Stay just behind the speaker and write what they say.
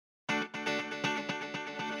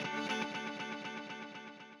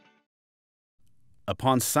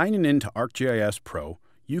Upon signing in to ArcGIS Pro,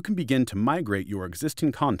 you can begin to migrate your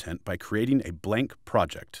existing content by creating a blank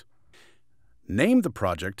project. Name the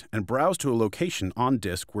project and browse to a location on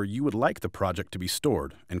disk where you would like the project to be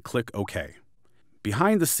stored and click OK.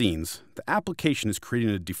 Behind the scenes, the application is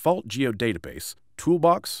creating a default geodatabase,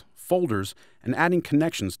 toolbox, folders, and adding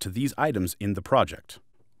connections to these items in the project.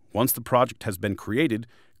 Once the project has been created,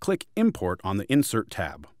 click Import on the Insert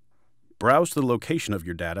tab. Browse to the location of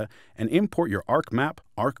your data and import your ArcMap,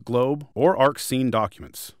 ArcGlobe, or ArcScene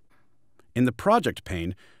documents. In the Project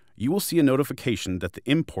pane, you will see a notification that the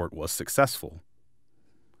import was successful.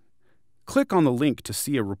 Click on the link to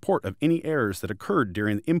see a report of any errors that occurred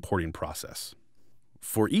during the importing process.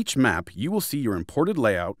 For each map, you will see your imported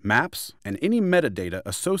layout, maps, and any metadata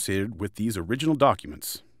associated with these original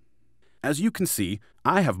documents. As you can see,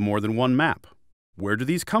 I have more than one map. Where do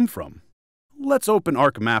these come from? Let's open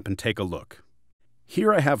ArcMap and take a look.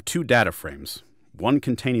 Here I have two data frames, one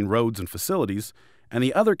containing roads and facilities, and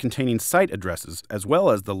the other containing site addresses as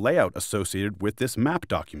well as the layout associated with this map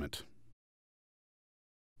document.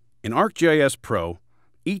 In ArcGIS Pro,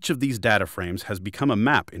 each of these data frames has become a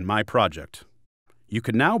map in my project. You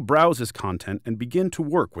can now browse this content and begin to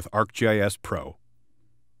work with ArcGIS Pro.